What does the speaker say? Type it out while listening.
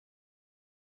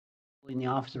in the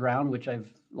office around, which a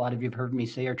lot of you have heard me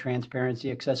say, are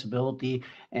transparency, accessibility,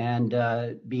 and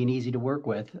being easy to work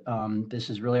with. This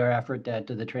is really our effort at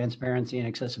the transparency and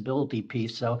accessibility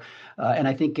piece. So, and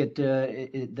I think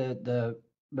the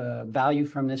value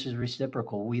from this is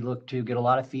reciprocal. We look to get a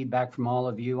lot of feedback from all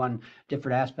of you on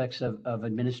different aspects of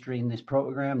administering this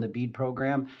program, the BEAD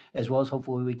program, as well as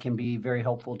hopefully we can be very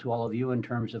helpful to all of you in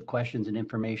terms of questions and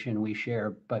information we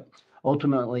share. But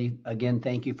ultimately, again,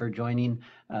 thank you for joining.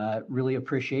 Really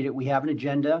appreciate it. We have an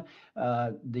agenda.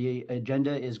 The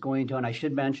agenda is going to, and I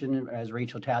should mention, as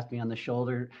Rachel tapped me on the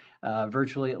shoulder,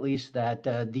 virtually at least,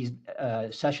 that these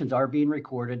sessions are being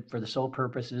recorded for the sole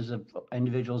purposes of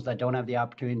individuals that don't have the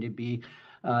opportunity to be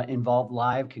involved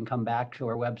live can come back to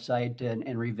our website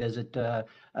and revisit a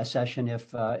session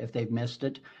if they've missed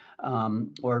it.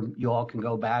 Or you all can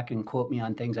go back and quote me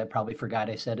on things I probably forgot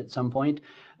I said at some point.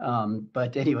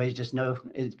 But anyways, just know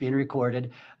it's being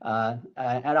recorded. And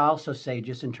I'd also say,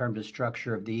 just in terms of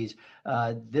structure of these,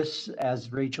 this,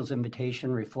 as Rachel's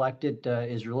invitation reflected,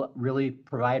 is really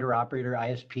provider, operator,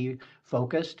 ISP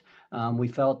focused. We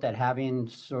felt that having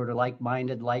sort of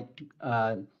like-minded,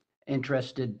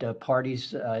 interested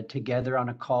parties together on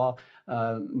a call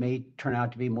may turn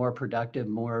out to be more productive,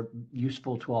 more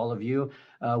useful to all of you.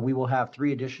 We will have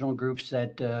 3 additional groups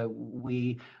that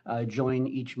we join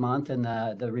each month, and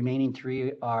the remaining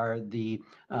 3 are the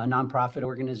nonprofit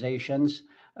organizations,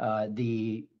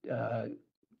 the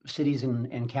cities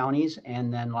and counties,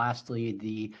 and then lastly,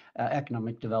 the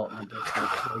economic development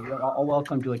district. So you're all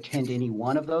welcome to attend any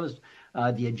one of those.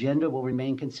 The agenda will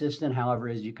remain consistent. However,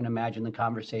 as you can imagine, the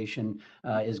conversation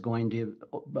is going to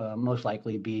most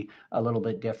likely be a little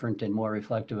bit different and more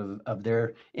reflective of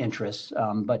their interests.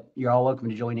 But you're all welcome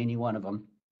to join any one of them.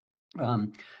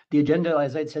 The agenda,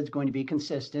 as I said, is going to be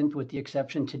consistent, with the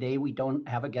exception today we don't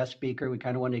have a guest speaker. We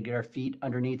kind of wanted to get our feet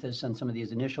underneath us on some of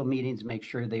these initial meetings, make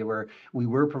sure we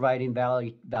were providing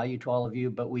value to all of you,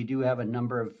 but we do have a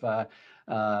number of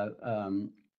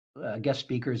guest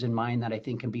speakers in mind that I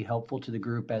think can be helpful to the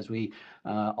group as we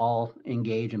all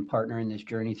engage and partner in this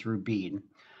journey through BEAD.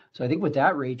 So I think with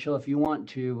that, Rachel, if you want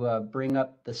to bring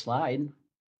up the slide.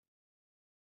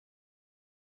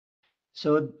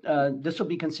 So this will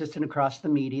be consistent across the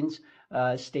meetings.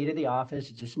 State of the office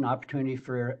is just an opportunity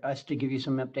for us to give you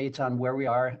some updates on where we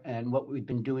are and what we've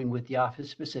been doing with the office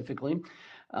specifically.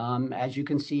 As you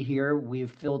can see here, we've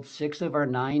filled 6 of our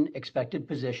 9 expected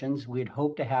positions. We'd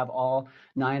hope to have all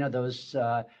 9 of those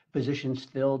positions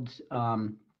filled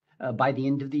by the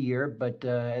end of the year. But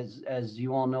as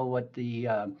you all know, what the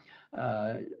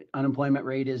unemployment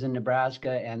rate is in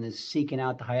Nebraska, and is seeking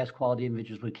out the highest quality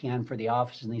individuals we can for the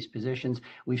office in these positions,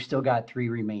 we've still got 3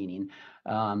 remaining.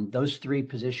 Those 3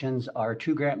 positions are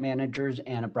 2 grant managers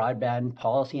and a broadband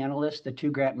policy analyst. The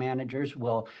 2 grant managers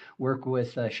will work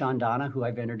with Sean Donna, who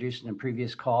I've introduced in a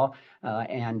previous call,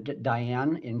 and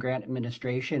Diane in grant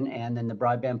administration, and then the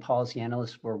broadband policy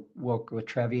analyst will work with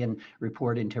Trevi and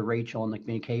report into Rachel in the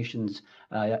communications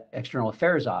external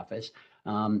affairs office.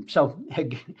 So,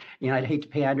 you know, I'd hate to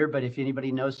pander, but if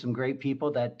anybody knows some great people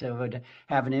that would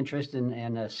have an interest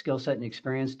and a skill set and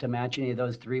experience to match any of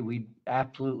those 3, we'd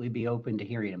absolutely be open to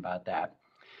hearing about that.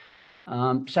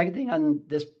 Second thing on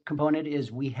this component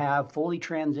is we have fully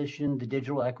transitioned the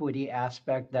digital equity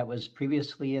aspect that was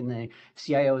previously in the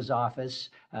CIO's office,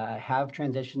 have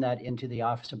transitioned that into the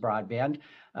Office of Broadband.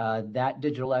 That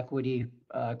digital equity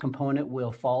component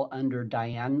will fall under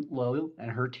Diane Lowe and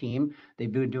her team.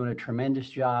 They've been doing a tremendous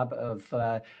job of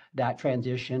that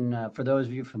transition. For those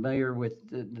of you familiar with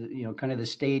the kind of the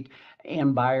state,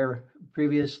 Ann Beyer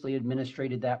previously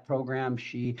administrated that program.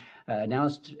 She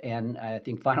announced and I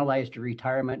think finalized her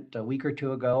retirement a week or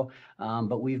 2 ago.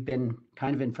 But we've been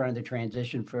kind of in front of the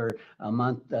transition for a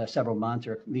month, several months,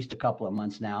 or at least a couple of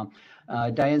months now.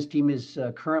 Diane's team is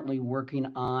currently working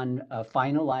on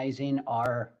finalizing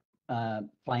our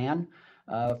plan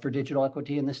for digital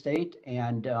equity in the state,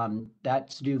 and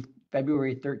that's due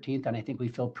February 13th, and I think we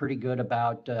feel pretty good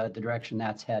about the direction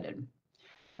that's headed.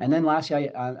 And then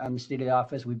lastly, on the state of the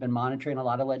office, we've been monitoring a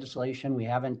lot of legislation. We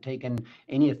haven't taken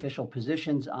any official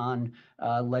positions on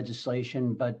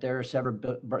legislation, but there are several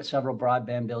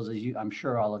broadband bills, as I'm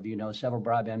sure all of you know, several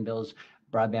broadband bills,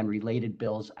 broadband-related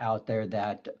bills out there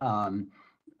that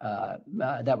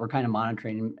that we're kind of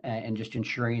monitoring and just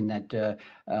ensuring that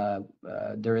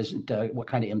there isn't what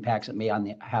kind of impacts it may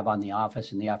have on the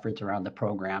office and the efforts around the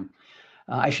program.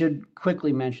 I should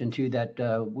quickly mention too that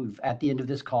at the end of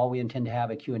this call, we intend to have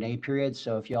a Q&A period.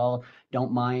 So if y'all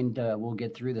don't mind, we'll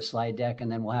get through the slide deck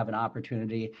and then we'll have an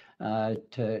opportunity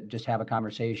to just have a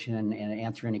conversation and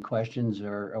answer any questions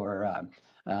or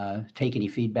take any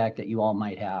feedback that you all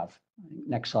might have.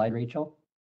 Next slide, Rachel.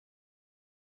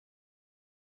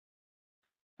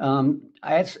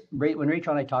 When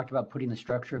Rachel and I talked about putting the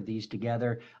structure of these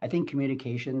together, I think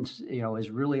communications, is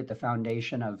really at the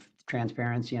foundation of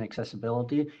transparency and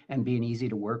accessibility and being easy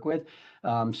to work with.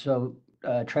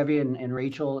 Trevi and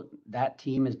Rachel, that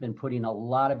team has been putting a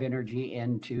lot of energy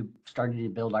into starting to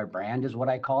build our brand, is what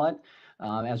I call it,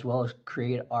 as well as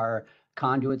create our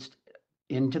conduits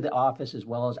into the office as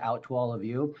well as out to all of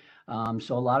you.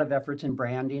 So a lot of efforts in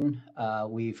branding.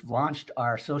 We've launched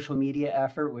our social media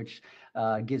effort, which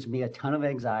gives me a ton of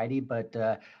anxiety, but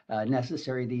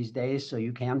necessary these days. So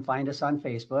you can find us on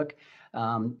Facebook.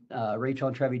 Rachel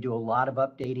and Trevi do a lot of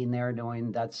updating there,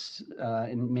 knowing that's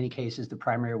in many cases the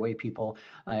primary way people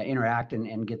interact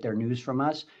and get their news from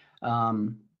us.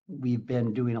 We've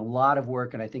been doing a lot of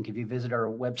work, and I think if you visit our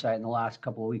website in the last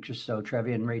couple of weeks or so,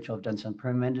 Trevi and Rachel have done some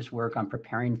tremendous work on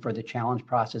preparing for the challenge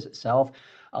process itself.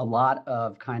 A lot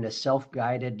of kind of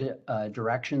self-guided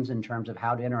directions in terms of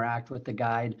how to interact with the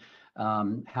guide,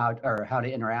 how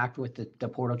to interact with the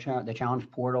portal, the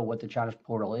challenge portal, what the challenge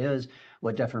portal is,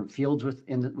 what different fields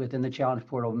within the challenge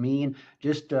portal mean,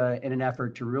 just in an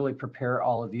effort to really prepare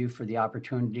all of you for the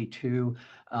opportunity to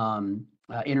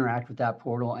interact with that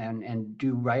portal and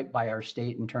do right by our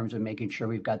state in terms of making sure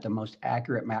we've got the most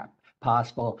accurate map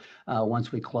possible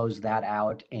once we close that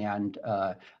out and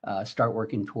start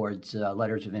working towards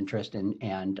letters of interest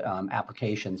and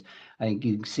applications. I think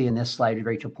you can see in this slide,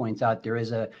 Rachel points out, there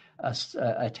is a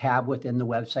tab within the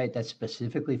website that's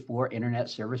specifically for internet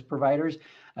service providers.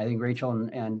 I think Rachel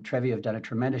and Trevi have done a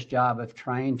tremendous job of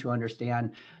trying to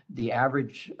understand the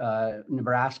average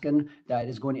Nebraskan that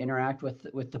is going to interact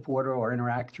with the portal or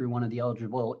interact through one of the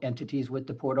eligible entities with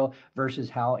the portal versus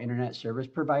how internet service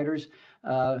providers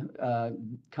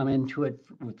come into it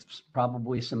with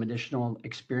probably some additional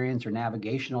experience or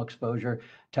navigational exposure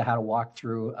to how to walk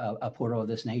through a portal of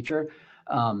this nature.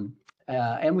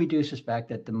 And we do suspect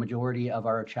that the majority of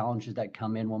our challenges that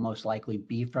come in will most likely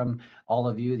be from all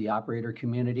of you, the operator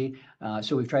community.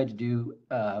 So we've tried to do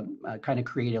kind of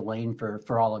create a lane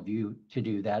for all of you to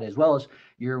do that, as well as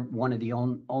you're one of the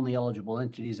only eligible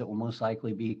entities that will most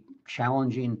likely be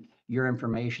challenging your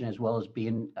information, as well as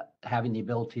having the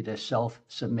ability to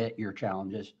self-submit your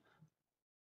challenges.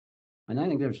 And I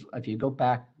think if you go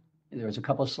back, there's a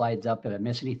couple of slides up. Did I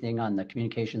miss anything on the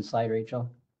communication slide, Rachel?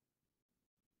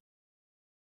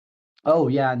 Oh,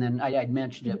 yeah, and then I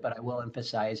mentioned it, but I will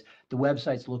emphasize the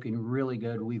website's looking really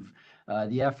good. We've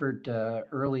the effort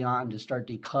early on to start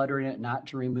decluttering it, not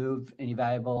to remove any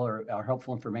valuable or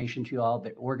helpful information to you all,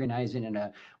 but organizing in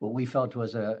what we felt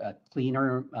was a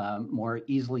cleaner, more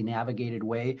easily navigated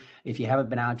way. If you haven't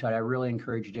been out to it, I really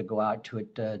encourage you to go out to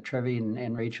it. Trevi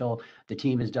and Rachel, the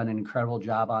team has done an incredible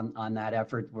job on that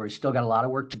effort. We've still got a lot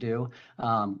of work to do,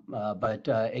 but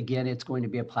again, it's going to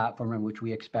be a platform in which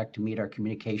we expect to meet our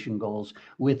communication goals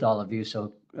with all of you.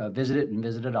 So visit it and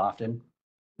visit it often.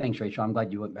 Thanks, Rachel. I'm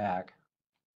glad you went back.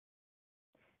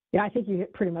 Yeah, I think you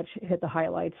pretty much hit the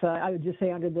highlights. I would just say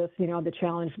under this, the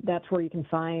challenge, that's where you can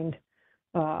find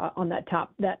on that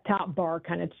top bar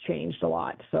kind of changed a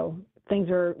lot. So things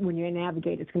are, when you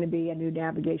navigate, it's going to be a new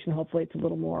navigation. Hopefully it's a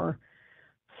little more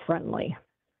friendly.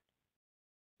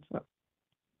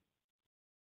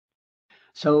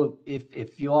 So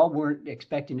if you all weren't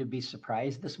expecting to be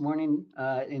surprised this morning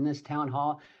in this town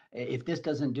hall, if this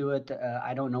doesn't do it,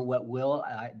 I don't know what will.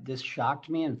 This shocked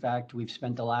me. In fact, we've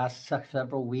spent the last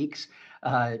several weeks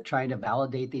trying to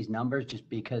validate these numbers just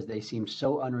because they seem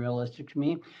so unrealistic to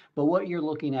me. But what you're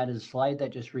looking at is a slide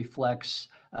that just reflects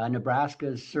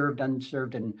Nebraska's served,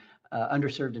 unserved, and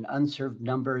underserved and unserved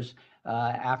numbers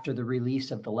after the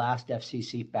release of the last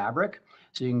FCC fabric.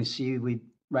 So you can see we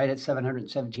right at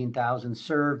 717,000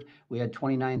 served. We had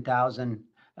 29,000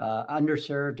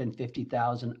 underserved and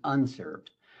 50,000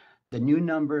 unserved. The new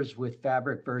numbers with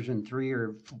Fabric version 3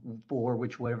 or 4,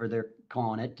 whatever they're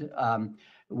calling it,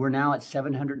 we're now at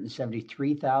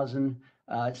 773,000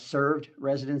 served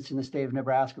residents in the state of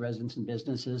Nebraska, residents and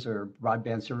businesses or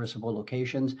broadband serviceable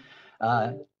locations,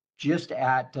 just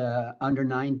at under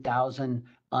 9,000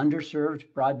 underserved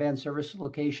broadband service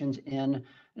locations in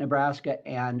Nebraska,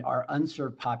 and our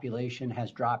unserved population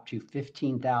has dropped to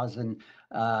 15,000,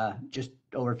 just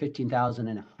over 15,000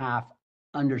 and a half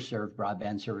underserved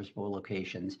broadband serviceable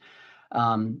locations.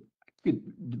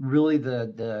 Really,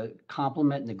 the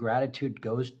compliment and the gratitude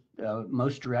goes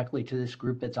most directly to this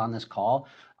group that's on this call.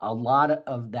 A lot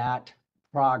of that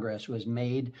progress was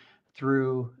made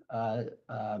through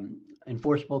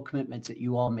enforceable commitments that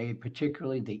you all made,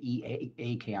 particularly the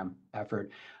ACAM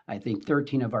effort. I think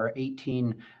 13 of our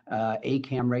 18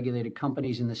 ACAM regulated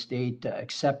companies in the state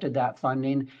accepted that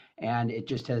funding, and it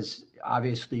just has,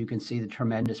 obviously you can see the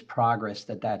tremendous progress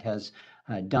that has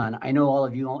done. I know all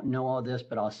of you don't know all this,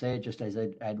 but I'll say it just as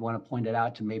I'd want to point it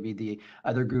out to maybe the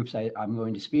other groups I'm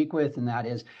going to speak with, and that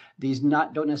is these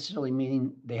don't necessarily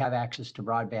mean they have access to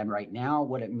broadband right now.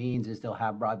 What it means is they'll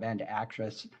have broadband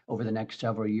access over the next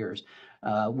several years.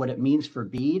 What it means for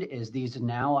BEAD is these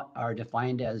now are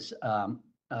defined as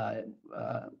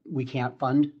we can't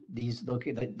fund these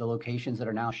the locations that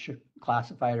are now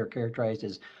classified or characterized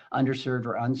as underserved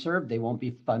or unserved. They won't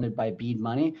be funded by BEAD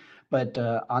money. But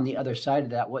on the other side of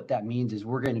that, what that means is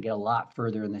we're going to get a lot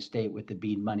further in the state with the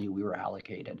BEAD money we were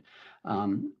allocated.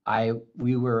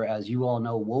 We were, as you all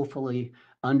know, woefully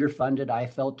underfunded. I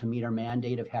felt to meet our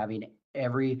mandate of having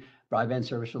every broadband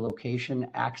service or location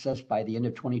accessed by the end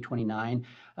of 2029.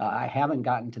 I haven't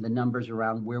gotten to the numbers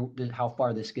around how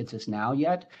far this gets us now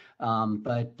yet,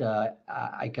 but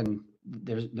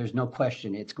there's no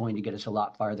question it's going to get us a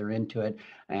lot farther into it,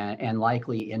 and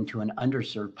likely into an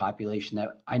underserved population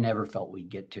that I never felt we'd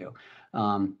get to.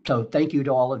 So thank you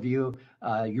to all of you.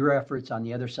 Your efforts on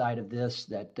the other side of this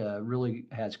that really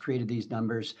has created these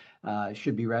numbers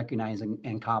should be recognized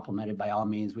and complimented by all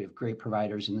means. We have great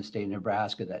providers in the state of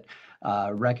Nebraska that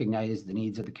recognize the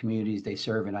needs of the communities they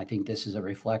serve, and I think this is a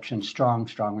reflection, strong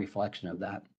reflection of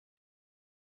that.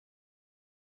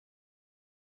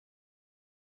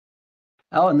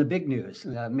 Oh, and the big news,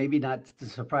 maybe not the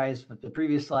surprise, but the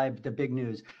previous slide, but the big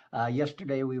news.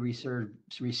 Yesterday, we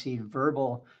received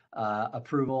verbal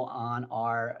approval on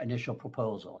our initial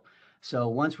proposal. So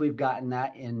once we've gotten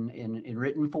that in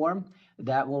written form,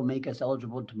 that will make us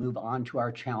eligible to move on to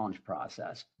our challenge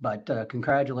process. But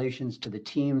congratulations to the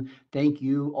team. Thank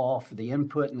you all for the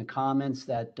input and the comments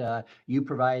that you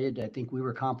provided. I think we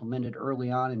were complimented early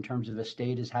on in terms of the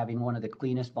state as having one of the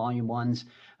cleanest volume ones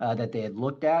that they had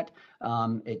looked at.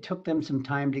 It took them some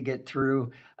time to get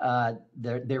through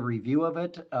their review of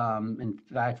it. In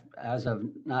fact, as of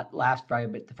not last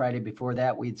Friday, but the Friday before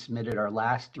that, we'd submitted our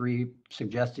last 3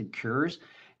 suggested cures,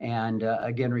 and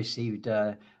again received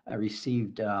the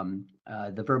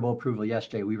verbal approval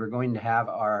yesterday. We were going to have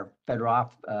our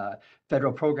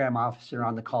federal program officer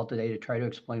on the call today to try to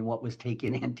explain what was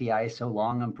taking NTI so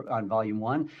long on volume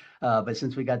 1. But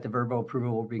since we got the verbal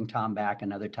approval, we'll bring Tom back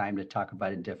another time to talk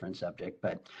about a different subject.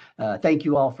 But thank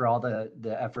you all for all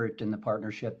the effort and the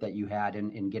partnership that you had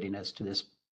in getting us to this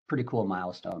pretty cool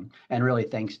milestone. And really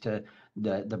thanks to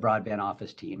the broadband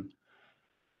office team.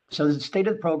 So the state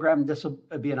of the program, this will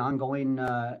be an ongoing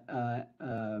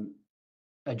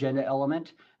agenda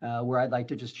element where I'd like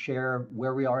to just share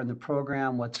where we are in the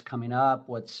program, what's coming up,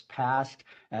 what's passed.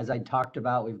 As I talked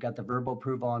about, we've got the verbal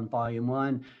approval on volume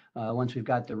 1. Once we've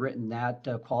got the written, that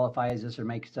qualifies us or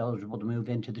makes us eligible to move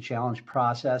into the challenge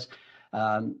process.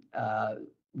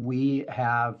 We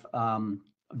have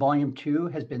volume 2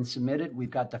 has been submitted. We've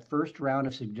got the first round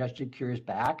of suggested cures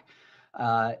back.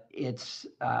 I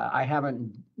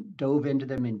haven't dove into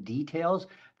them in details.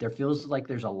 There feels like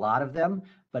there's a lot of them,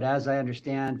 but as I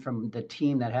understand from the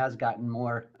team that has gotten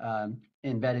more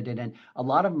embedded in it, a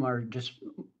lot of them are just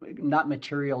not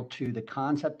material to the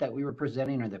concept that we were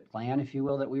presenting or the plan, if you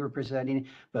will, that we were presenting,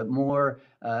 but more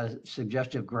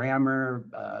suggestive grammar,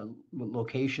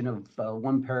 location of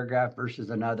one paragraph versus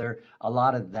another, a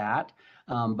lot of that.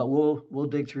 But we'll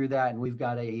dig through that, and we've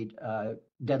got a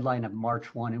deadline of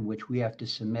March 1 in which we have to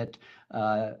submit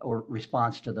or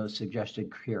response to those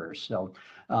suggested cures. So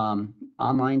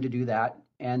online to do that.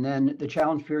 And then the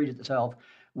challenge period itself,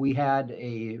 we had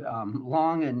a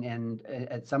long and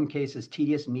at some cases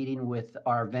tedious meeting with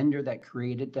our vendor that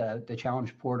created the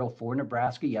challenge portal for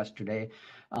Nebraska yesterday.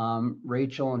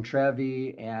 Rachel and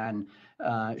Trevi and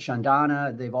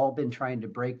Shandana, they've all been trying to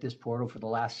break this portal for the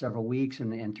last several weeks,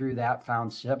 and through that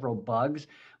found several bugs.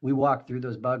 We walked through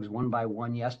those bugs one by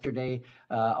one yesterday.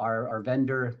 Our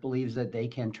vendor believes that they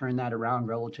can turn that around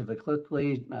relatively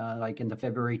quickly, like in the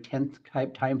February 10th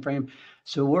type timeframe.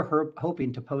 So we're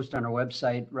hoping to post on our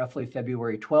website roughly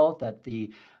February 12th that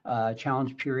the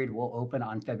challenge period will open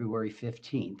on February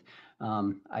 15th.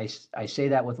 I say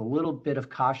that with a little bit of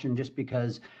caution just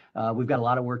because we've got a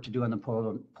lot of work to do on the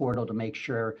portal to make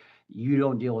sure you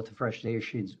don't deal with the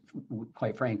frustrations.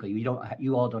 Quite frankly,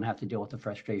 you all don't have to deal with the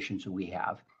frustrations that we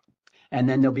have. And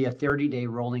then there'll be a 30-day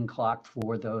rolling clock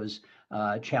for those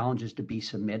challenges to be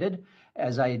submitted.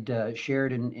 As I'd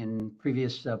shared in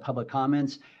previous public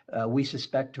comments, we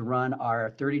suspect to run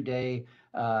our 30-day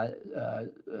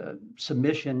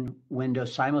submission window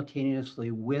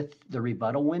simultaneously with the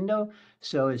rebuttal window.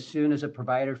 So as soon as a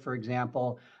provider, for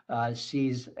example,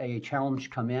 sees a challenge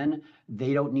come in,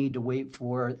 they don't need to wait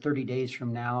for 30 days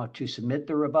from now to submit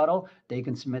the rebuttal. They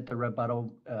can submit the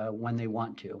rebuttal when they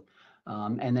want to.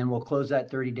 And then we'll close that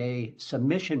 30-day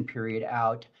submission period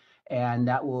out, and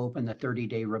that will open the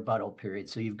 30-day rebuttal period.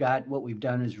 So you've got, what we've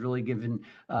done is really given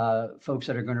folks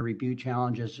that are going to review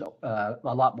challenges a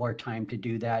lot more time to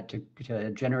do that,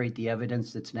 to generate the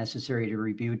evidence that's necessary to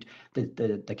review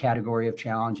the category of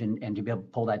challenge and to be able to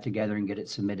pull that together and get it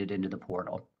submitted into the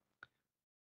portal.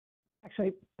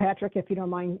 Actually, Patrick, if you don't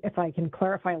mind, if I can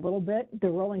clarify a little bit, the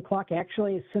rolling clock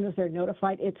actually, as soon as they're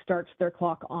notified, it starts their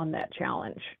clock on that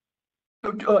challenge.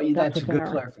 Oh, that's a good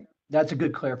clarification. That's a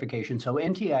good clarification. So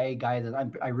NTIA guidance,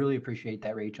 I really appreciate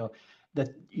that, Rachel. That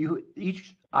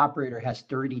each operator has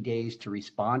 30 days to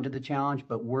respond to the challenge,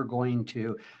 but we're going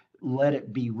to let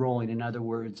it be rolling. In other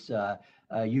words,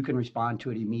 you can respond to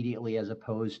it immediately as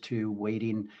opposed to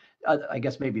waiting. I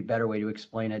guess maybe a better way to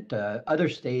explain it. Other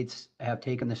states have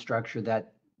taken the structure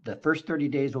that the first 30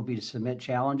 days will be to submit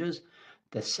challenges.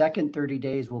 The second 30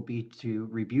 days will be to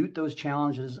review those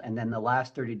challenges, and then the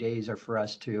last 30 days are for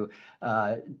us to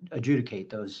adjudicate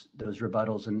those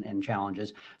rebuttals and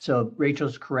challenges. So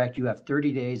Rachel's correct. You have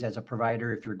 30 days as a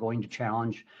provider. If you're going to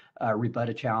challenge, rebut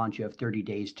a challenge, you have 30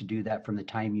 days to do that from the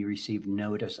time you receive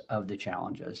notice of the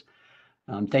challenges.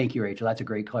 Thank you, Rachel. That's a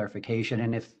great clarification.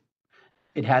 And if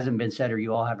it hasn't been said or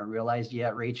you all haven't realized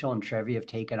yet, Rachel and Trevi have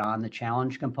taken on the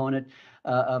challenge component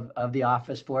of the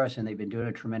office for us, and they've been doing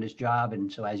a tremendous job.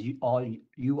 And so as you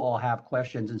all have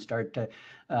questions and start to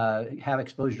have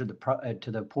exposure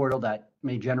to the portal, that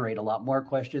may generate a lot more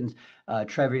questions.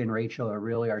 Trevi and Rachel are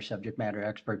really our subject matter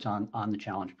experts on the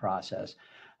challenge process.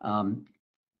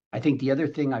 I think the other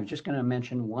thing, I was just going to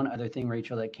mention one other thing,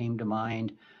 Rachel, that came to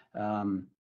mind.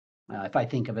 If I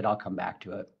think of it, I'll come back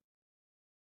to it.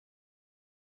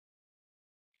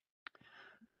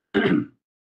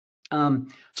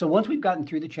 So once we've gotten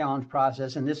through the challenge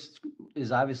process, and this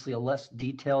is obviously a less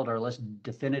detailed or less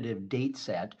definitive date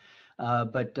set,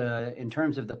 but in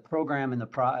terms of the program and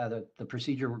the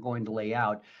procedure we're going to lay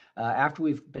out, after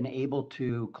we've been able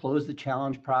to close the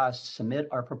challenge process, submit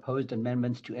our proposed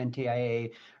amendments to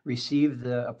NTIA, receive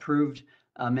the approved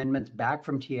amendments back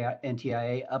from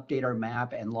NTIA, update our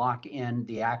map, and lock in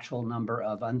the actual number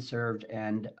of unserved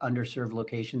and underserved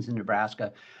locations in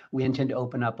Nebraska, we intend to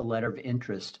open up a letter of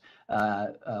interest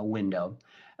window.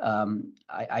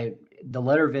 The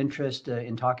letter of interest,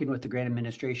 in talking with the grant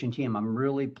administration team, I'm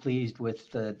really pleased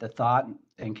with the thought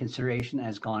and consideration that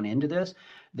has gone into this.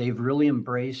 They've really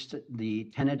embraced the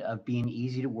tenet of being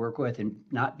easy to work with and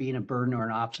not being a burden or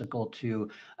an obstacle to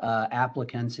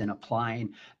applicants in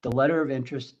applying. The letter of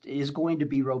interest is going to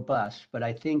be robust, but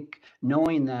I think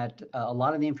knowing that a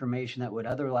lot of the information that would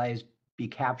otherwise be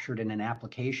captured in an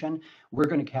application, we're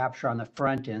going to capture on the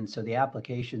front end, so the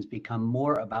applications become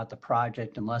more about the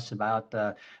project and less about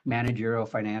the managerial,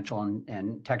 financial,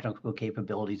 and technical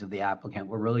capabilities of the applicant.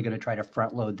 We're really going to try to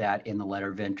front load that in the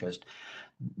letter of interest.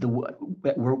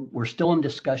 We're still in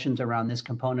discussions around this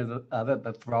component of it,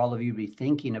 but for all of you to be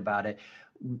thinking about it,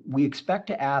 we expect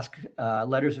to ask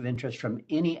letters of interest from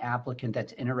any applicant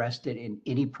that's interested in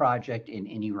any project in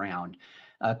any round.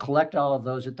 Collect all of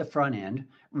those at the front end,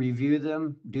 review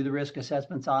them, do the risk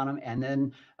assessments on them, and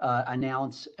then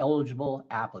announce eligible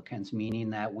applicants, meaning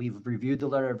that we've reviewed the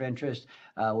letter of interest.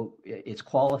 It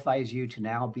qualifies you to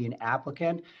now be an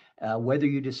applicant. Whether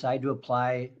you decide to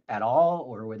apply at all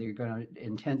or whether you're going to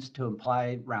intend to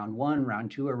apply round 1, round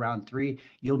 2, or round 3,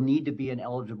 you'll need to be an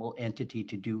eligible entity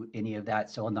to do any of that.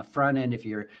 So on the front end, if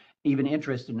you're even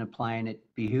interested in applying, it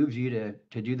behooves you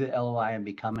to do the LOI and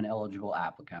become an eligible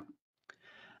applicant.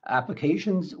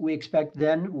 Applications, we expect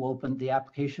then will open the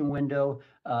application window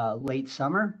late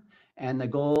summer. And the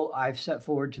goal I've set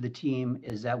forward to the team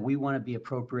is that we want to be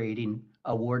appropriating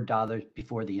award dollars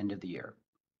before the end of the year.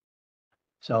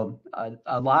 So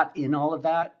a lot in all of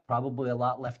that, probably a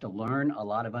lot left to learn, a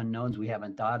lot of unknowns we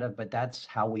haven't thought of, but that's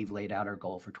how we've laid out our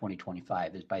goal for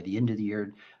 2025 is by the end of the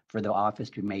year for the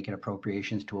office to make it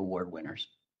appropriations to award winners.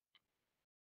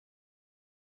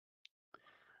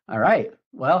 All right,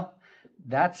 well,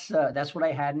 that's what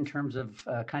I had in terms of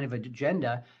kind of an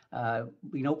agenda.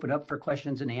 We can open up for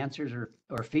questions and answers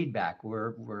or feedback.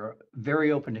 We're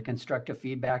very open to constructive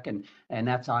feedback, and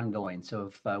that's ongoing.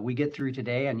 So if we get through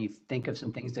today and you think of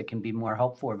some things that can be more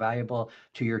helpful or valuable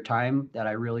to your time that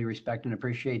I really respect and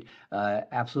appreciate,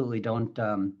 absolutely don't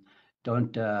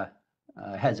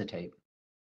hesitate.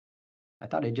 I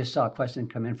thought I just saw a question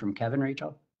come in from Kevin,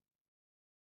 Rachel.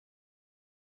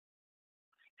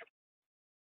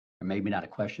 Or maybe not a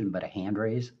question, but a hand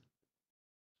raise.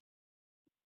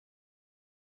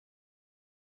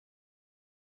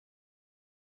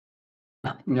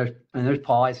 And there's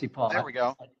Paul. I see Paul. There we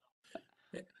go.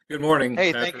 Good morning.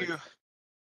 Hey, Patrick. thank you.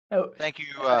 Oh, Thank you.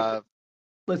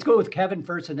 let's go with Kevin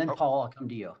first, and then Oh. Paul, I'll come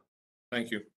to you. Thank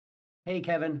you. Hey,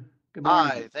 Kevin. Good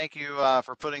morning. Hi, thank you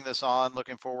for putting this on.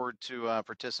 Looking forward to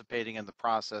participating in the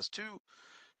process. Two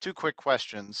quick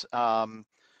questions.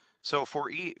 So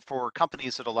for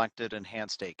companies that elected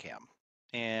enhanced ACAM,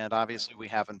 and obviously we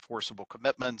have enforceable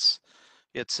commitments.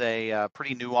 It's a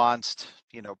pretty nuanced,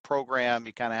 program.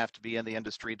 You kind of have to be in the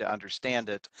industry to understand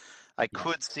it. I Yes.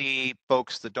 could see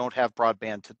folks that don't have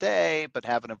broadband today, but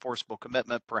have an enforceable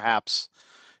commitment, perhaps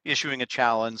issuing a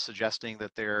challenge suggesting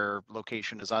that their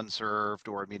location is unserved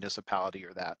or a municipality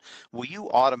or that. Will you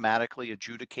automatically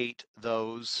adjudicate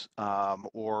those,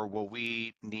 or will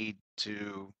we need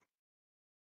to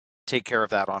take care of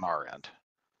that on our end?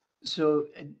 So,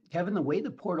 Kevin, the way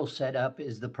the portal's set up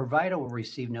is the provider will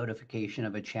receive notification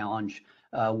of a challenge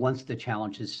once the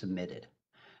challenge is submitted.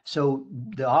 So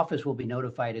the office will be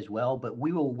notified as well, but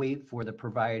we will wait for the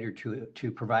provider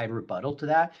to provide rebuttal to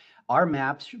that. Our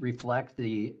maps reflect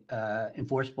the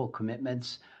enforceable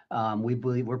commitments. We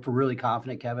believe we're really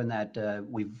confident, Kevin, that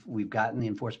we've gotten the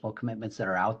enforceable commitments that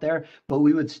are out there, but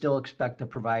we would still expect the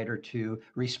provider to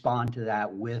respond to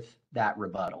that with that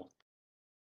rebuttal.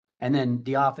 And then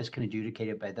the office can adjudicate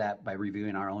it by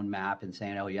reviewing our own map and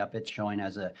saying, oh, yep, it's showing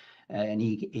as an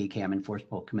ACAM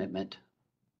enforceable commitment.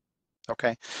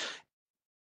 Okay.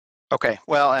 Okay.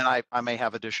 Well, and I may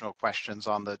have additional questions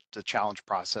on the challenge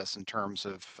process in terms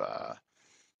of,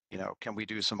 can we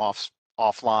do some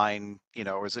offline,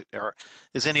 or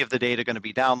is any of the data going to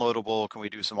be downloadable? Can we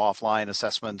do some offline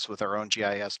assessments with our own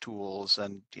GIS tools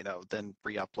and, then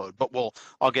re-upload? But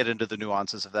I'll get into the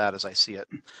nuances of that as I see it.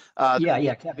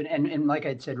 Yeah, Kevin. And like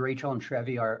I said, Rachel and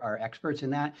Trevi are experts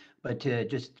in that. But to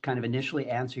just kind of initially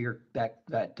answer that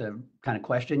kind of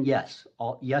question, yes,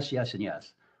 yes, and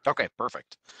yes. Okay,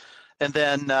 perfect. And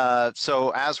then,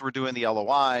 so as we're doing the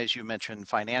LOIs, you mentioned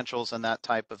financials and that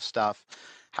type of stuff.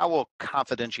 How will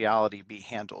confidentiality be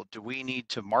handled? Do we need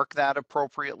to mark that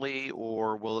appropriately,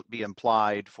 or will it be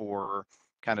implied for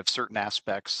kind of certain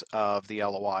aspects of the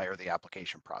LOI or the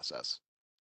application process?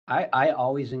 I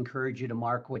always encourage you to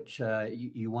mark what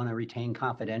you want to retain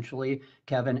confidentially,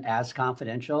 Kevin, as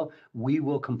confidential. We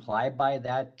will comply by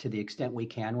that to the extent we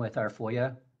can with our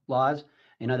FOIA laws.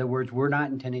 In other words, we're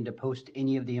not intending to post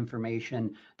any of the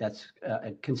information that's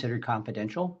considered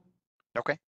confidential.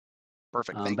 Okay,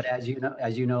 perfect. Thank But you.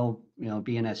 as you know,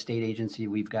 being a state agency,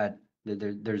 we've got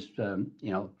there's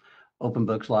open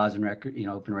books laws and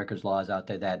open records laws out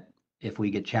there that if we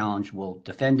get challenged, we'll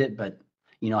defend it. But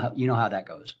you know how that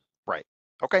goes. Right.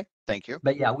 Okay. Thank you.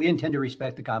 But yeah, we intend to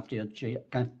respect the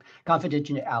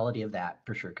confidentiality of that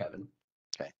for sure, Kevin.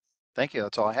 Okay. Thank you.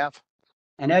 That's all I have.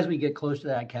 And as we get close to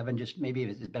that, Kevin, just maybe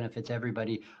if it benefits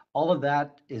everybody, all of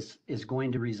that is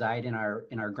going to reside in our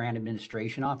grant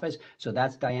administration office. So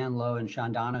that's Diane Lowe and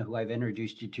Shandana, who I've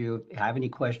introduced you to. Have any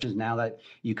questions now that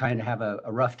you kind of have a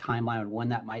rough timeline of when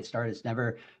that might start? It's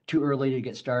never too early to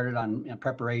get started on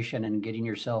preparation and getting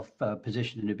yourself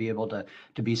positioned to be able to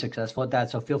be successful at that.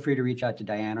 So feel free to reach out to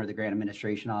Diane or the grant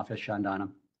administration office, Shandana.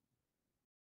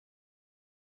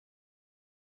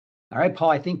 All right,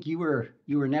 Paul, I think you were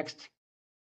next.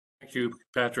 Thank you,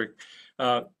 Patrick.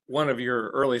 One of your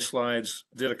early slides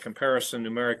did a comparison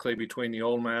numerically between the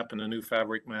old map and the new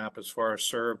fabric map as far as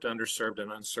served, underserved,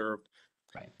 and unserved.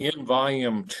 Right. In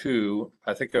volume 2,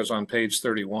 I think it was on page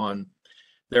 31,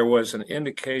 there was an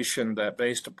indication that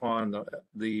based upon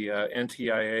the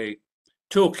NTIA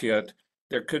toolkit,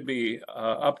 there could be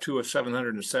up to a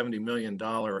 $770 million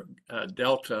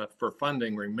delta for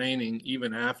funding remaining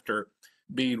even after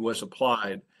BEAD was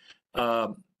applied.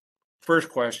 First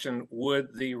question,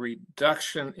 would the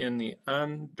reduction in the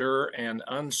under and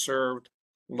unserved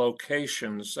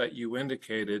locations that you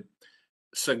indicated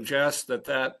suggest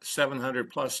that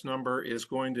 700 plus number is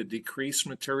going to decrease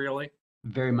materially?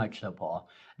 Very much so, Paul.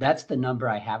 That's the number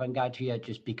I haven't got to yet,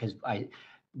 just because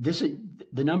this is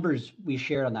the numbers we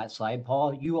shared on that slide,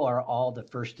 Paul. You are all the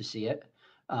first to see it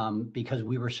because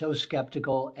we were so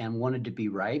skeptical and wanted to be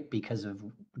right because of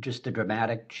just the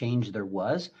dramatic change there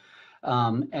was.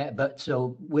 But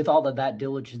so with all of that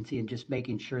diligence and just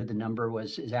making sure the number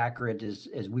was as accurate as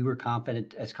we were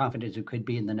confident as we could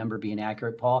be in the number being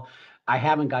accurate, Paul, I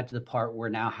haven't got to the part where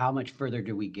now how much further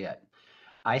do we get?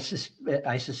 I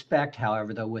suspect,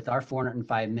 however, though, with our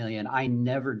 405 million, I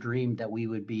never dreamed that we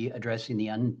would be addressing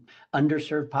the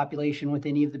underserved population with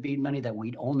any of the BEAD money, that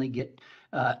we'd only get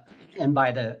And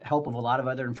by the help of a lot of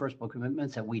other enforceable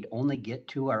commitments, that we'd only get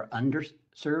to our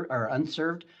underserved or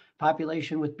unserved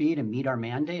population with BEAD and meet our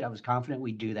mandate. I was confident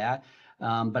we'd do that.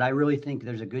 But I really think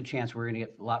there's a good chance we're going to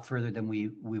get a lot further than we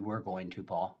were going to,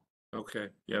 Paul. Okay,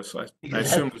 yes, I Because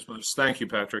assume as much. Thank you,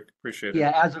 Patrick. Appreciate it.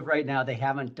 Yeah, as of right now, they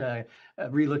haven't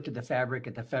relooked at the fabric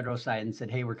at the federal side and said,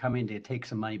 "Hey, we're coming to take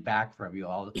some money back from you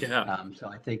all." Yeah. So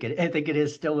I think it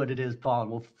is still what it is, Paul,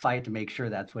 and we'll fight to make sure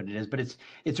that's what it is. But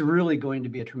it's really going to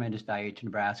be a tremendous value to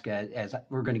Nebraska, as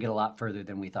we're going to get a lot further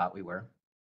than we thought we were.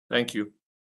 Thank you.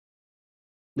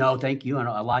 No, thank you, and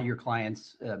a lot of your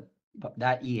clients.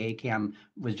 That EA cam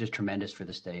was just tremendous for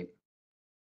the state.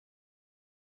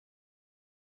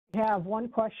 We have one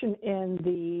question in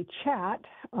the chat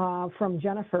from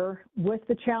Jennifer. With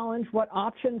the challenge, what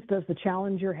options does the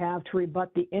challenger have to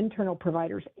rebut the internal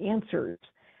provider's answers?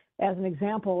 As an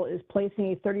example, is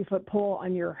placing a 30-foot pole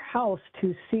on your house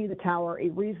to see the tower a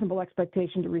reasonable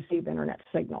expectation to receive internet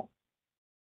signal?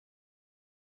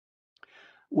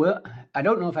 Well, I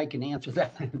don't know if I can answer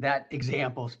that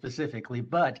example specifically,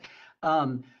 but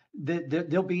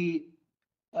there'll be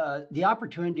the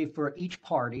opportunity for each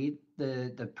party,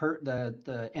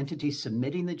 the entity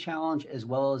submitting the challenge, as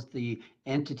well as the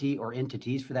entity or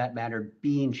entities for that matter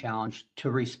being challenged,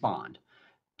 to respond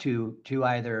to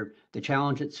either the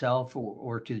challenge itself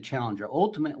or to the challenger.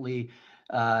 Ultimately,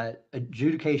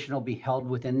 adjudication will be held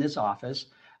within this office.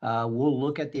 We'll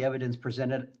look at the evidence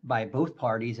presented by both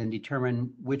parties and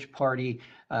determine which party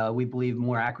we believe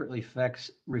more accurately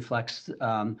reflects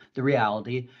the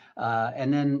reality.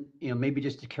 And then, maybe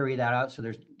just to carry that out so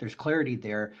there's clarity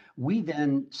there, we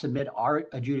then submit our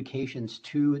adjudications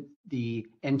to the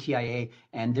NTIA,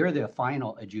 and they're the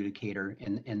final adjudicator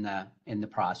in the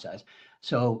process.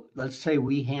 So let's say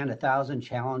we hand 1,000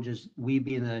 challenges, we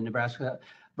being the Nebraska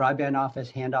Broadband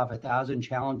Office hand off 1,000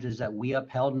 challenges that we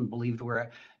upheld and believed were,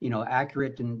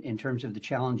 accurate in terms of the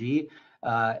challengee.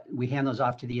 We hand those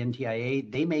off to the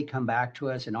NTIA. They may come back to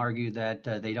us and argue that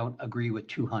they don't agree with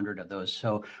 200 of those.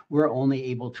 So we're only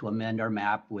able to amend our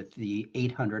map with the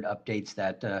 800 updates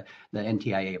that the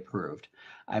NTIA approved.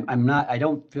 I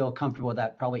don't feel comfortable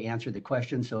that probably answered the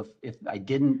question. So if I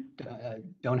didn't,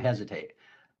 don't hesitate.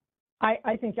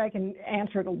 I think I can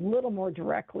answer it a little more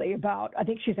directly about, I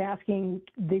think she's asking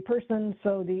the person,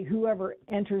 so whoever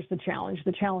enters the challenge,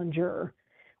 the challenger,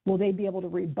 will they be able to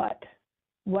rebut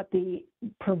what the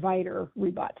provider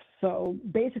rebuts? So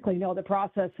basically, no, the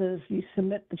process is you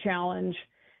submit the challenge,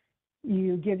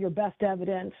 you give your best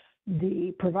evidence,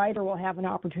 the provider will have an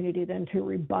opportunity then to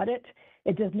rebut it.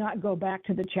 It does not go back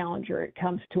to the challenger. It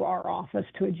comes to our office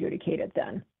to adjudicate it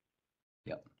then.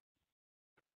 Yep.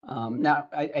 Now,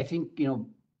 I think,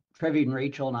 Trevi and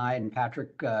Rachel and I and Patrick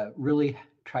really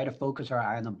try to focus our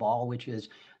eye on the ball, which is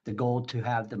the goal to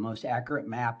have the most accurate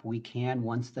map we can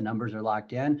once the numbers are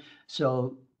locked in.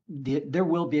 So there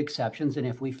will be exceptions. And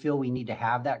if we feel we need to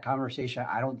have that conversation,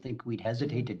 I don't think we'd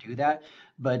hesitate to do that.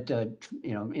 But,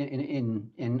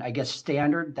 in I guess,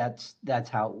 standard, that's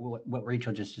how what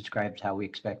Rachel just described, how we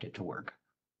expect it to work.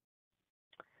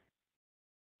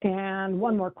 And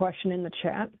one more question in the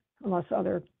chat, unless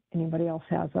anybody else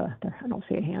has I don't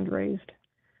see a hand raised.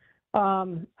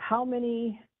 How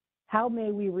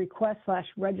may we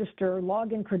request/register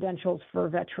login credentials for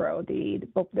Vetro,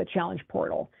 the challenge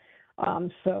portal?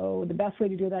 So the best way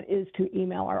to do that is to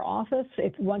email our office.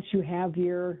 Once you have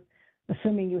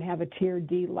assuming you have a Tier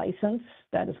D license,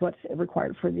 that is what's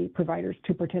required for the providers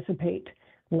to participate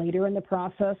later in the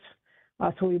process.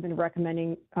 So we've been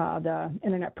recommending the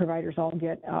internet providers all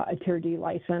get a Tier D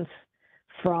license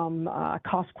from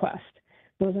CostQuest.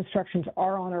 Those instructions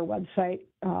are on our website,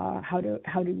 how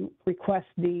to request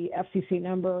the FCC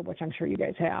number, which I'm sure you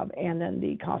guys have, and then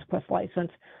the CostQuest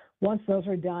license. Once those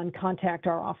are done, contact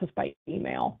our office by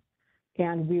email,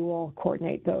 and we will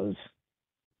coordinate those,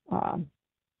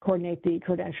 coordinate the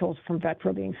credentials from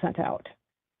Vetro being sent out.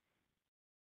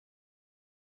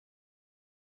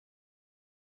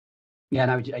 Yeah,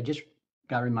 and I just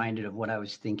got reminded of what I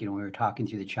was thinking when we were talking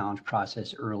through the challenge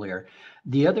process earlier.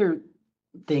 The other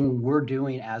thing we're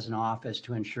doing as an office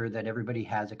to ensure that everybody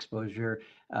has exposure,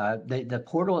 the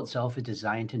portal itself is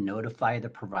designed to notify the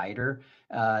provider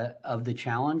of the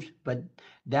challenge, but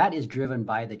that is driven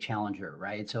by the challenger,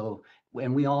 right? So,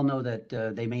 and we all know that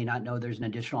they may not know there's an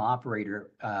additional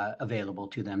operator available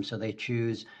to them, so they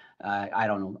choose I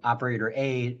don't know, operator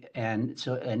A and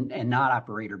not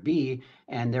operator B,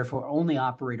 and therefore only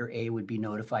operator A would be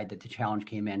notified that the challenge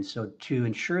came in. So to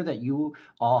ensure that you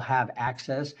all have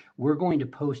access, we're going to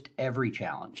post every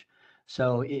challenge.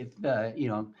 So if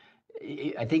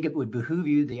I think it would behoove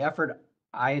you, the effort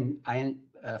I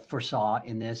foresaw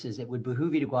in this is it would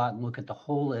behoove you to go out and look at the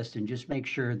whole list and just make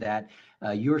sure that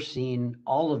you're seeing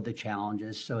all of the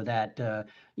challenges so that,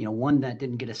 one that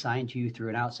didn't get assigned to you through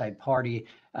an outside party,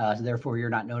 therefore you're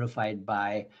not notified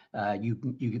by,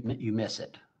 you miss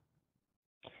it.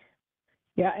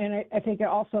 Yeah, and I think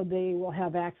also they will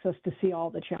have access to see all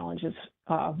the challenges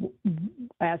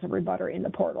as a rebutter in the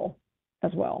portal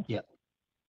as well. Yep.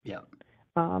 Yep.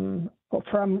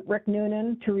 From Rick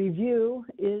Noonan, to review,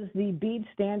 is the BEAD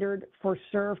standard for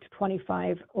served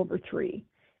 25/3?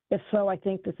 If so, I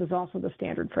think this is also the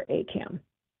standard for ACAM.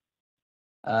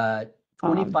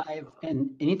 25 and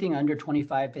anything under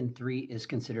 25 and 3 is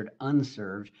considered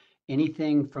unserved.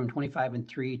 Anything from 25 and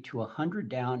 3 to 100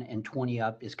 down and 20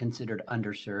 up is considered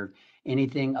underserved.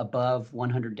 Anything above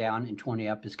 100 down and 20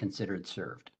 up is considered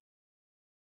served.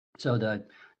 So the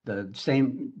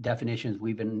same definitions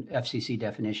FCC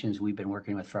definitions we've been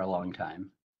working with for a long time.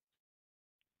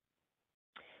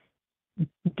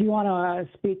 Do you want to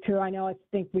speak to, I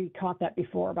think we caught that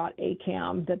before about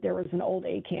ACAM, that there was an old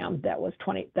ACAM that was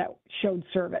that showed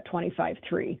serve at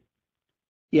 25/3.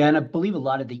 Yeah, and I believe a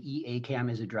lot of the EACAM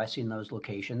is addressing those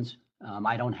locations.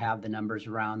 I don't have the numbers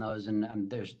around those, and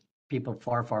there's people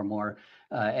far, far more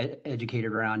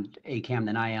educated around ACAM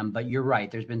than I am. But you're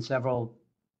right. There's been several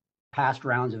past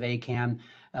rounds of ACAM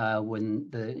when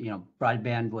the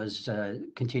broadband was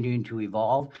continuing to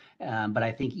evolve. But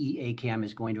I think EACAM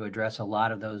is going to address a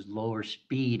lot of those lower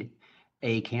speed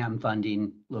ACAM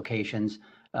funding locations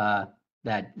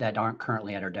that aren't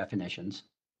currently at our definitions.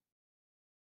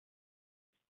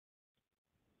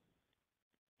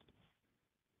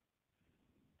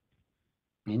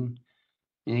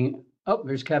 Oh,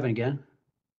 there's Kevin again.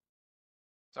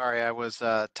 Sorry, I was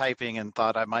typing and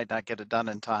thought I might not get it done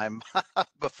in time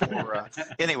before.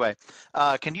 Anyway,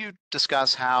 can you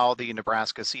discuss how the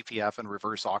Nebraska CPF and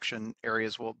reverse auction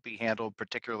areas will be handled,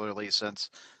 particularly since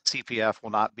CPF will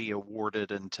not be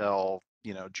awarded until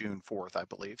June 4th, I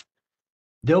believe?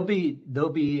 They'll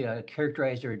be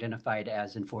characterized or identified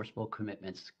as enforceable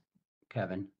commitments,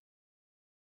 Kevin.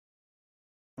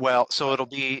 Well, so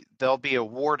they'll be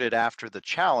awarded after the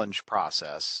challenge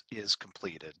process is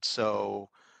completed. So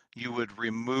you would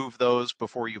remove those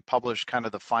before you publish kind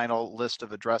of the final list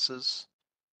of addresses?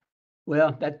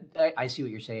 Well, I see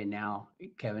what you're saying now,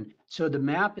 Kevin. So the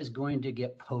map is going to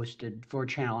get posted for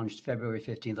challenge February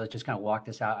 15th. Let's just kind of walk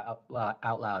this out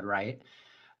loud, right?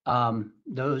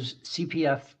 Those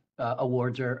CPF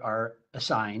awards are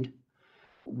assigned.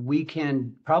 We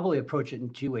can probably approach it in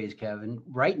two ways, Kevin.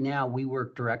 Right now, we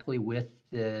work directly with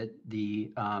the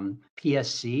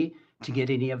PSC to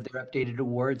get any of their updated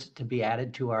awards to be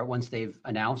added to our, once they've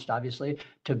announced, obviously,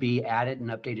 to be added and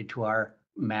updated to our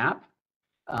map,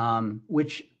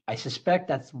 which I suspect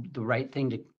that's the right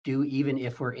thing to do, even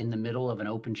if we're in the middle of an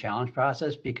open challenge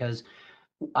process, because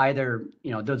either,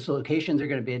 those locations are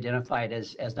going to be identified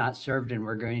as not served, and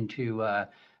we're going to,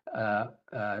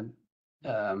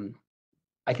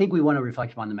 I think we want to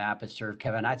reflect upon the map as served,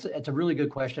 Kevin. It's a really good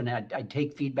question. I'd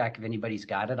take feedback if anybody's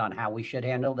got it on how we should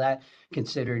handle that,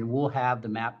 considering we'll have the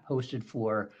map posted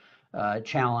for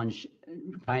challenge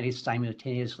kind of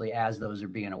simultaneously as those are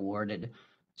being awarded.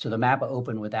 So the map will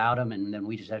open without them, and then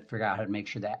we just have to figure out how to make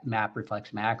sure that map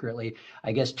reflects them accurately.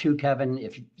 I guess too, Kevin,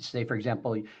 if say, for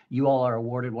example, you all are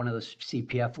awarded one of those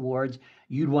CPF awards,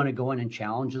 you'd want to go in and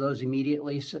challenge those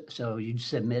immediately. So you'd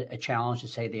submit a challenge to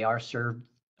say they are served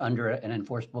under an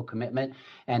enforceable commitment,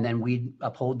 and then we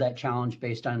uphold that challenge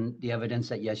based on the evidence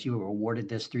that yes, you were awarded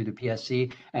this through the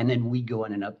PSC, and then we go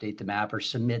in and update the map or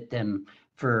submit them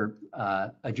for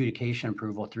adjudication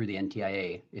approval through the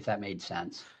NTIA, if that made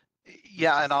sense.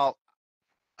 Yeah, and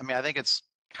I think it's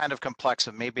kind of complex,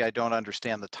 and maybe I don't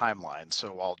understand the timeline,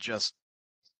 so I'll just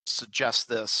suggest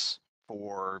this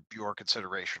for your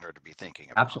consideration or to be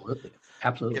thinking about.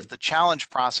 Absolutely. If the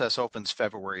challenge process opens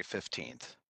February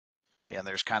 15th, and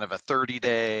there's kind of a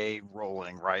 30-day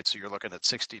rolling, right? So you're looking at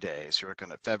 60 days. You're looking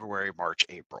at February, March,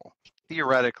 April.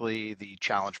 Theoretically, the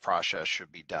challenge process should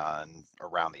be done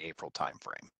around the April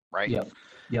timeframe, right?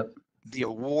 Yep. The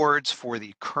awards for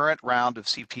the current round of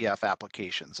CPF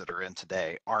applications that are in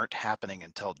today aren't happening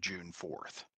until June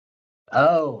 4th.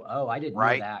 Oh, I didn't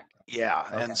know that. Yeah,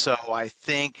 okay. And so I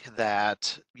think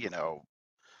that,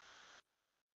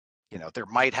 there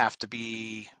might have to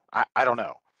be, I don't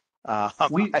know.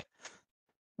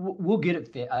 We'll get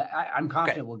it fixed. I'm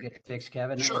confident we'll get it fixed,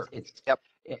 Kevin. Sure. It's yep.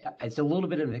 it's a little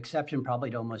bit of an exception probably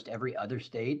to almost every other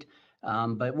state.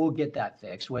 But we'll get that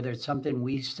fixed, whether it's something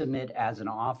we submit as an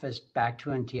office back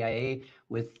to NTIA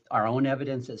with our own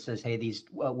evidence that says, hey, these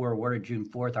were awarded June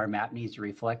 4th, our map needs to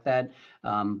reflect that.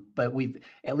 But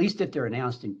at least if they're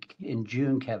announced in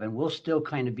June, Kevin, we'll still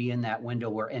kind of be in that window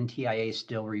where NTIA is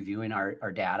still reviewing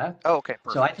our data. Oh, okay,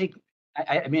 perfect. So I think,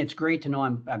 I mean, it's great to know.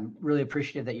 I'm really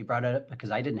appreciative that you brought it up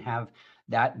because I didn't have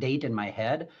that date in my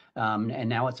head. And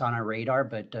now it's on our radar,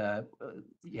 but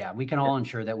yeah, we can all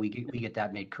ensure that we get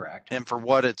that made correct. And for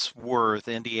what it's worth,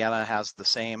 Indiana has the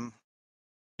same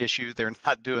issue. They're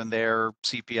not doing their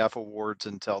CPF awards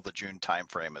until the June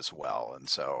timeframe as well. And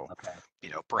so, Okay.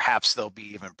 Perhaps there'll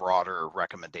be even broader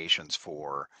recommendations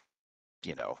for,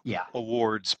 Yeah.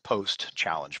 awards post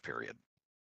challenge period.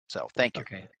 So thank you.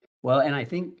 Okay. Well, and I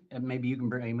think maybe you can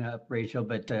bring him up, Rachel,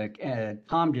 but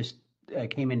Tom just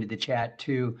came into the chat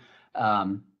too,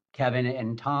 Kevin,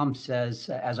 and Tom says,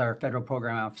 as our federal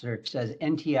program officer, says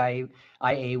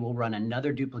NTIA will run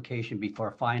another duplication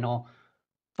before finally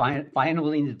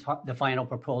the final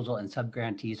proposal and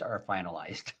subgrantees are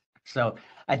finalized. So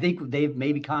I think they've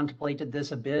maybe contemplated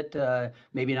this a bit,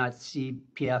 maybe not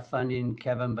CPF funding,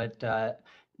 Kevin, but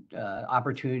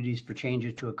opportunities for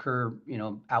changes to occur,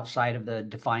 outside of the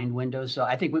defined windows. So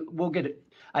I think we'll get it.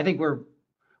 I think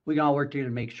we can all work together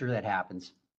to make sure that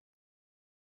happens.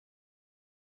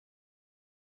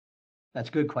 That's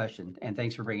a good question. And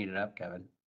thanks for bringing it up, Kevin.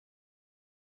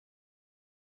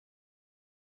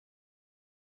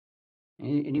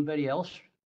 Anybody else?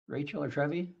 Rachel or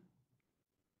Trevi?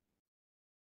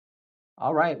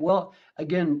 All right. Well,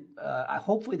 again,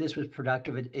 hopefully this was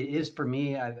productive. It is for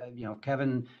me.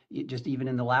 Kevin, just even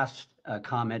in the last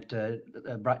comment,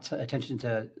 brought attention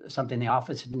to something the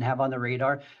office didn't have on the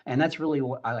radar, and that's really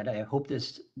what I hope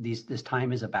this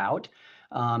time is about.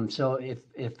 So if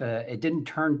it didn't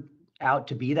turn out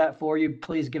to be that for you,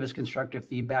 please give us constructive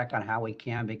feedback on how we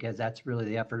can, because that's really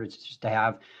the effort. It's just to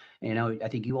have. I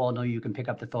think you all know you can pick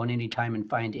up the phone anytime and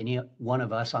find any one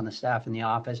of us on the staff in the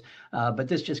office. But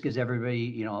this just gives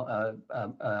everybody,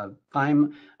 a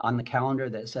time on the calendar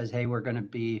that says, hey, we're going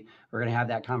to have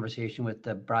that conversation with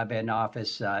the broadband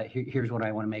office. Here's what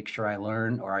I want to make sure I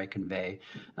learn or I convey.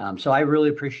 So I really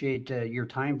appreciate your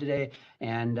time today,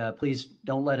 and please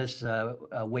don't let us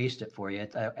waste it for you.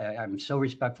 I'm so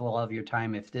respectful of your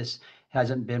time. If this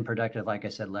hasn't been productive, like I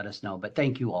said, let us know. But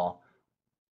thank you all.